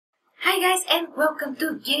Hi guys and welcome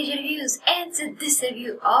to GG Reviews and to this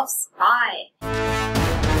review of Spy.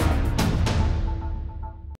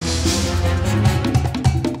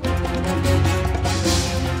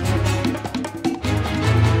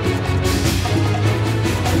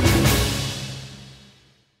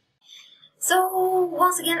 So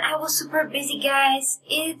once again I was super busy guys,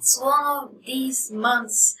 it's one of these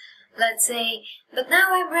months, let's say, but now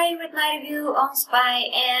I'm ready with my review on Spy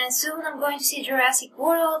and soon I'm going to see Jurassic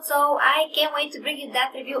World, so I can't wait to bring you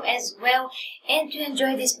that review as well and to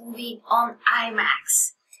enjoy this movie on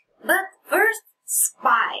IMAX. But first,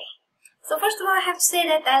 Spy. So first of all, I have to say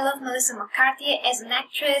that I love Melissa McCarthy as an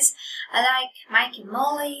actress. I like Mike and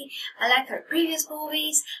Molly. I like her previous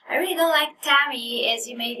movies. I really don't like Tammy, as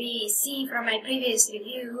you maybe see from my previous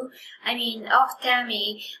review. Of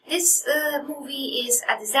Tammy. This movie is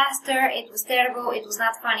a disaster. It was terrible. It was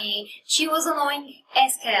not funny. She was annoying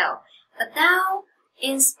as hell. But now,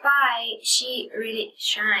 in Spy, she really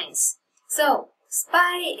shines. So,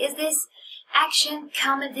 Spy is this action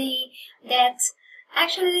comedy that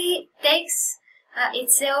actually takes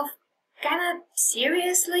itself kind of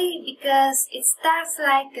seriously because it starts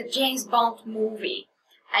like a James Bond movie.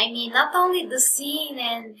 Not only the scene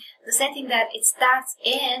and the setting that it starts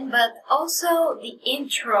in, but also the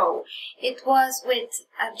intro. It was with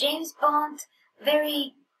James Bond,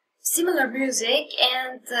 very similar music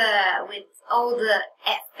and with all the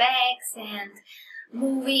effects and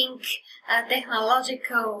moving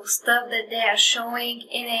technological stuff that they are showing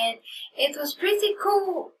in it. It was pretty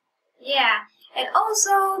cool, yeah. And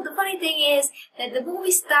also the funny thing is that the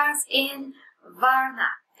movie starts in Varna,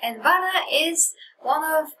 and Varna is one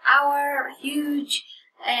of our huge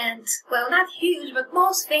and, well, not huge but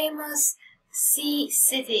most famous sea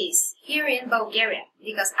cities here in Bulgaria,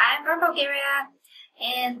 because I'm from Bulgaria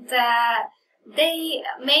and they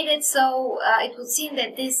made it so it would seem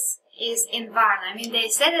that this is in Varna. They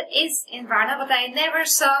said it is in Varna, but I never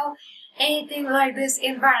saw anything like this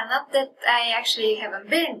in Varna. Not that I actually haven't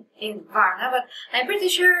been in Varna, but I'm pretty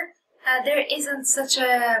sure there isn't such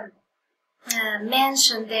a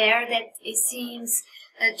mansion there that it seems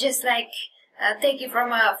just like taken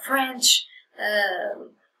from a French,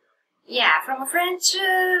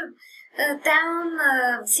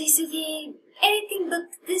 town, sea city, anything, but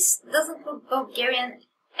this doesn't look Bulgarian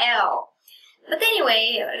at all. But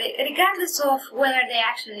anyway, regardless of whether they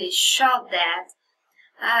actually shot that,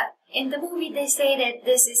 in the movie they say that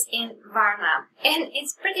this is in Varna. And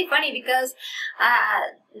it's pretty funny because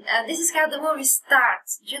this is how the movie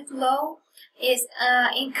starts. Jude Law is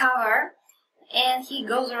in cover and he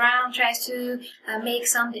goes around, tries to make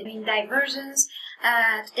some diversions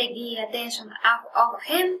to take the attention of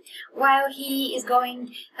him, while he is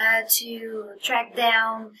going to track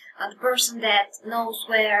down the person that knows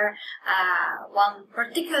where one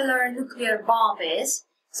particular nuclear bomb is.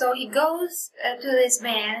 So he goes to this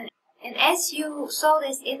man, and as you saw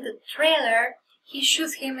this in the trailer, he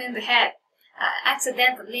shoots him in the head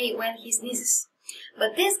accidentally when he sneezes.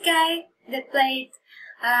 But this guy that played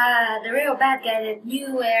the real bad guy that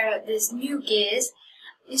knew where this nuke is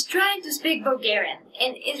trying to speak Bulgarian.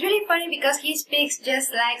 And it's really funny because he speaks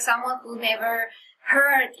just like someone who never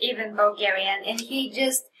heard even Bulgarian, and he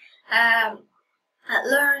just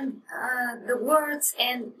learned the words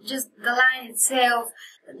and just the line itself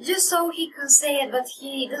just so he can say it, but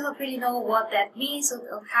he doesn't really know what that means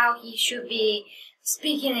or how he should be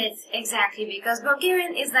speaking it exactly, because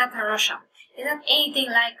Bulgarian is not a Russian. It's not anything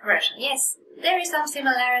like Russian. Yes, there is some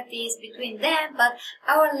similarities between them, but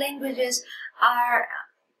our languages are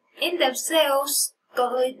in themselves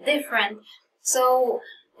totally different. So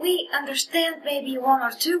we understand maybe one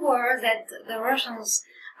or two words that the Russians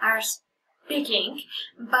are speaking,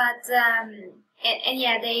 but and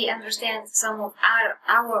yeah, they understand some of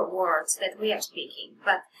our words that we are speaking.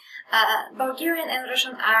 But Bulgarian and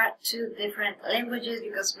Russian are two different languages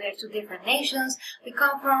because we are two different nations. We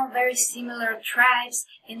come from very similar tribes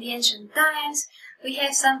in the ancient times. We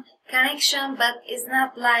have some connection, but it's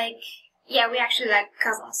not like, yeah, we actually like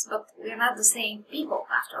cousins, but we're not the same people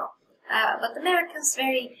after all. But Americans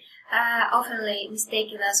very oftenly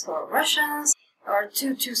mistaken us for Russians, or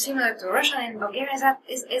too similar to Russian, and Bulgarian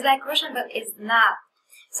is like Russian, but it's not.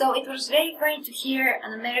 So it was very funny to hear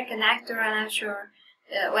an American actor, and I'm sure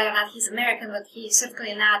whether or not he's American, but he's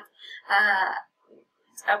certainly not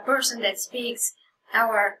a person that speaks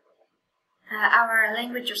our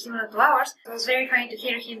language or similar to ours. It was very funny to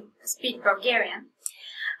hear him speak Bulgarian.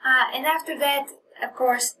 And after that, of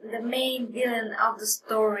course, the main villain of the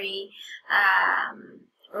story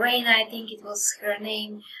Reina, I think it was her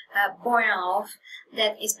name, Boyanov,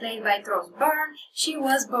 that is played by Rose Byrne. She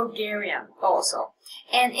was Bulgarian also.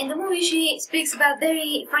 And in the movie she speaks about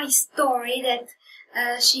very funny story that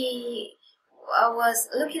she was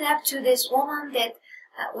looking up to this woman that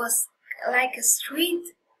was like a street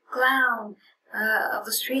clown of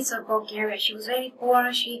the streets of Bulgaria. She was very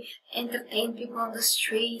poor, she entertained people on the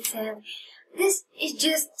streets, and this is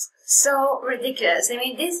just so ridiculous. I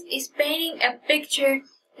mean, this is painting a picture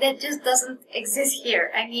that just doesn't exist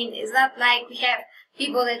here. I mean, it's not like we have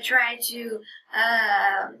people that try to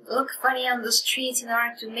look funny on the streets in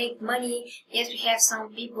order to make money. Yes, we have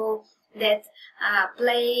some people that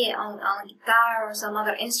play on guitar or some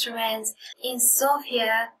other instruments. In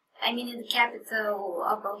Sofia, I mean in the capital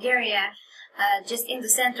of Bulgaria, just in the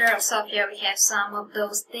center of Sofia, we have some of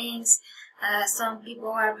those things. Some people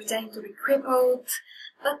are pretending to be crippled,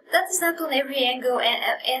 but that is not on every angle,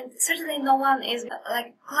 and certainly no one is like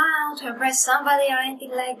a clown to impress somebody or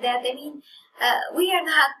anything like that. I mean, we are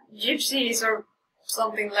not gypsies or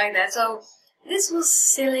something like that, so this was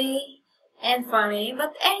silly and funny.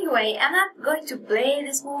 But anyway, I'm not going to blame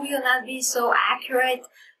this movie or not be so accurate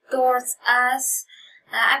towards us.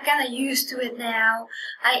 I'm kind of used to it now.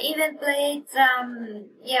 I even played,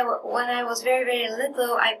 when I was very, very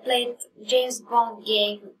little, I played James Bond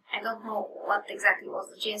game. I don't know what exactly was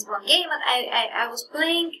the James Bond game, but I was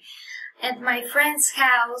playing at my friend's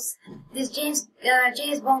house this James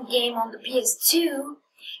Bond game on the PS2,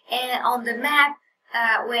 and on the map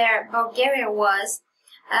where Bulgaria was,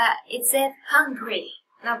 it said Hungary,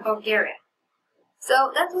 not Bulgaria.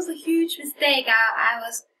 So that was a huge mistake. I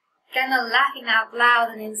was kind of laughing out loud,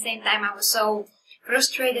 and at the same time I was so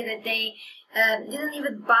frustrated that they didn't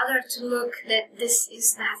even bother to look that this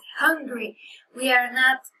is not Hungary. We are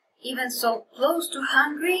not even so close to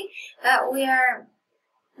Hungary. We are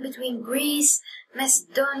between Greece,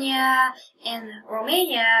 Macedonia, and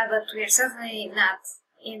Romania, but we are certainly not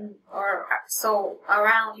in or so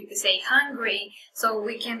around, you could say, Hungary, so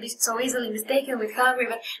we can be so easily mistaken with Hungary.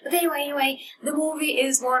 But anyway, the movie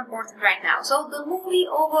is more important right now. So the movie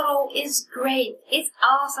overall is great. It's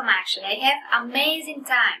awesome, actually. I have amazing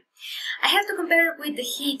time. I have to compare it with The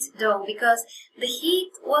Heat, though, because The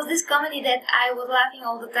Heat was this comedy that I was laughing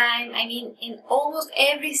all the time. I mean, in almost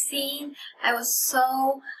every scene, I was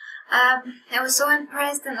so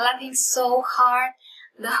impressed and laughing so hard.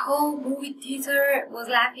 The whole movie theater was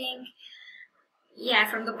laughing,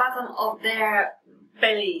 from the bottom of their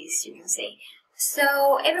bellies, you can say.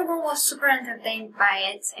 So everyone was super entertained by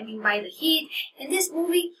it, by The Heat. And this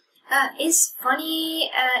movie is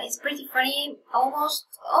funny, it's pretty funny almost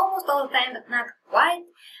all the time, but not quite.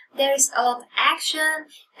 There is a lot of action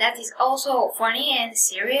that is also funny and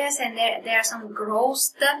serious, and there are some gross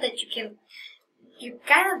stuff that you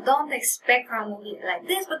kind of don't expect from a movie like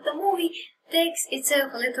this, but the movie takes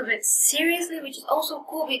itself a little bit seriously, which is also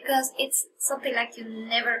cool because it's something like you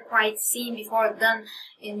never quite seen before done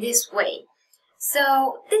in this way.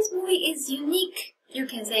 So this movie is unique, you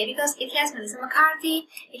can say, because it has Melissa McCarthy,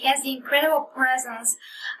 it has the incredible presence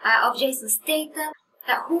of Jason Statham,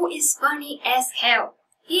 who is funny as hell.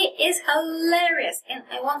 He is hilarious, and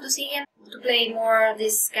I want to see him to play more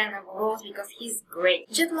this kind of roles because he's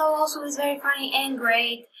great. Jude Law also is very funny and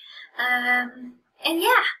great,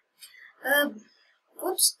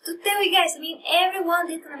 what to tell you guys, everyone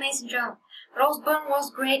did an amazing job. Rose Byrne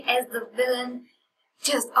was great as the villain,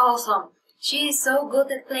 just awesome. She is so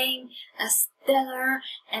good at playing a stellar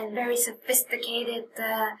and very sophisticated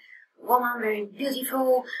woman, very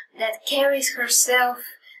beautiful, that carries herself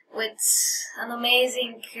with an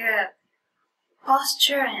amazing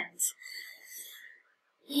posture, and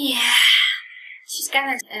she's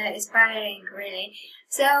kind of inspiring, really.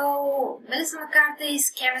 So Melissa McCarthy's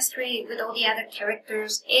chemistry with all the other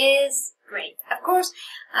characters is great. Of course,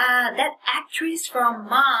 that actress from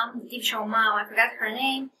Mom, the TV show Mom, I forgot her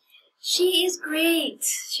name, she is great.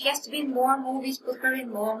 She has to be in more movies, put her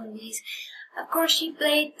in more movies. Of course, she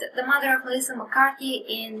played the mother of Melissa McCarthy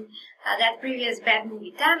in that previous bad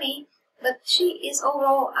movie, Tammy, but she is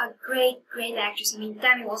overall a great, great actress.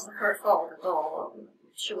 Tammy wasn't her fault at all.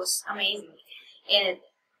 She was amazing in it.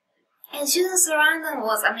 And Susan Sarandon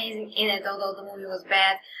was amazing in it, although the movie was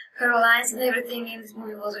bad. Her lines and everything in this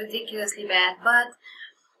movie was ridiculously bad, but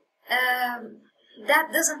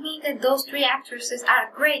that doesn't mean that those three actresses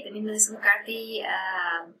are great. Melissa McCarthy,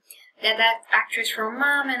 that actress from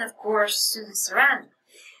Mom, and of course Susan Sarandon.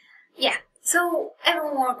 So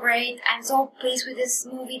everyone were great. I'm so pleased with this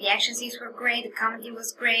movie. The action scenes were great, the comedy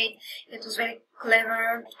was great, it was very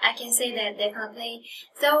clever. I can say that definitely.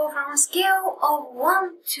 So from a scale of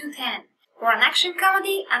 1 to 10, for an action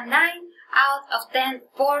comedy, a 9 out of 10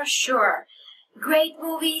 for sure. Great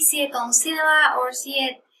movie, see it on cinema or see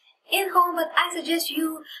it in home, but I suggest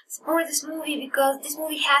you support this movie because this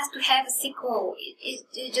movie has to have a sequel.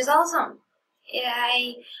 It's just awesome. Yeah,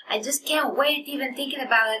 I just can't wait even thinking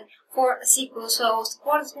about it for a sequel. So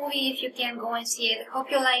support this movie if you can, go and see it. Hope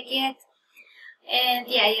you like it. And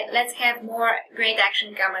yeah, let's have more great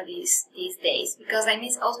action comedies these days because I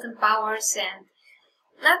miss Austin Powers, and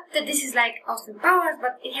not that this is like Austin Powers,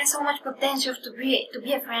 but it has so much potential to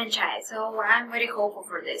be a franchise. So I'm very hopeful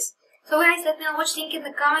for this. So guys, let me know what you think in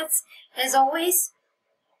the comments. As always,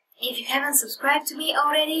 if you haven't subscribed to me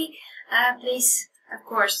already, please, of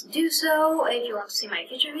course, do so if you want to see my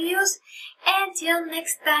future videos. Until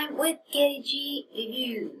next time with Katie G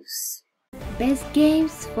Reviews. Best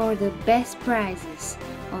games for the best prices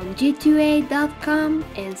on g2a.com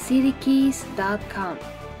and citykeys.com.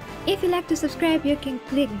 If you'd like to subscribe, you can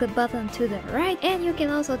click the button to the right, and you can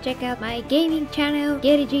also check out my gaming channel,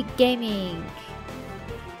 Katie G Gaming.